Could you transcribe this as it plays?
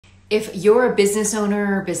If you're a business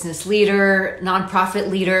owner, business leader, nonprofit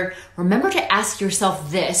leader, remember to ask yourself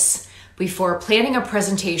this before planning a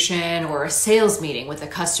presentation or a sales meeting with a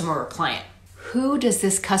customer or client. Who does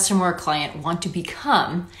this customer or client want to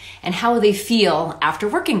become, and how will they feel after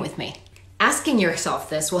working with me? Asking yourself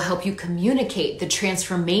this will help you communicate the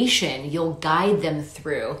transformation you'll guide them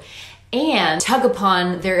through and tug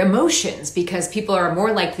upon their emotions, because people are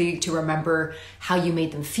more likely to remember how you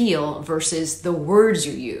made them feel versus the words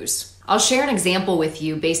you use. I'll share an example with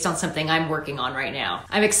you based on something I'm working on right now.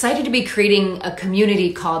 I'm excited to be creating a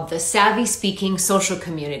community called the Savvy Speaking Social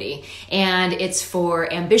Community, and it's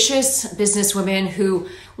for ambitious businesswomen who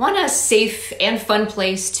want a safe and fun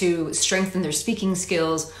place to strengthen their speaking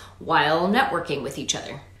skills while networking with each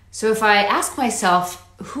other. So if I ask myself,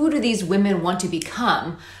 who do these women want to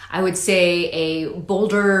become? I would say a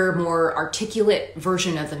bolder, more articulate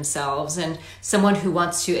version of themselves and someone who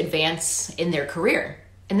wants to advance in their career.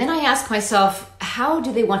 And then I ask myself, how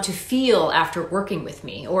do they want to feel after working with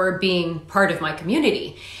me or being part of my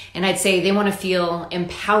community? And I'd say they want to feel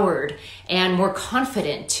empowered and more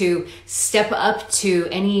confident to step up to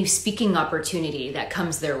any speaking opportunity that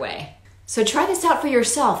comes their way. So try this out for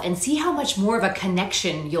yourself and see how much more of a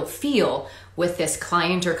connection you'll feel with this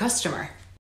client or customer.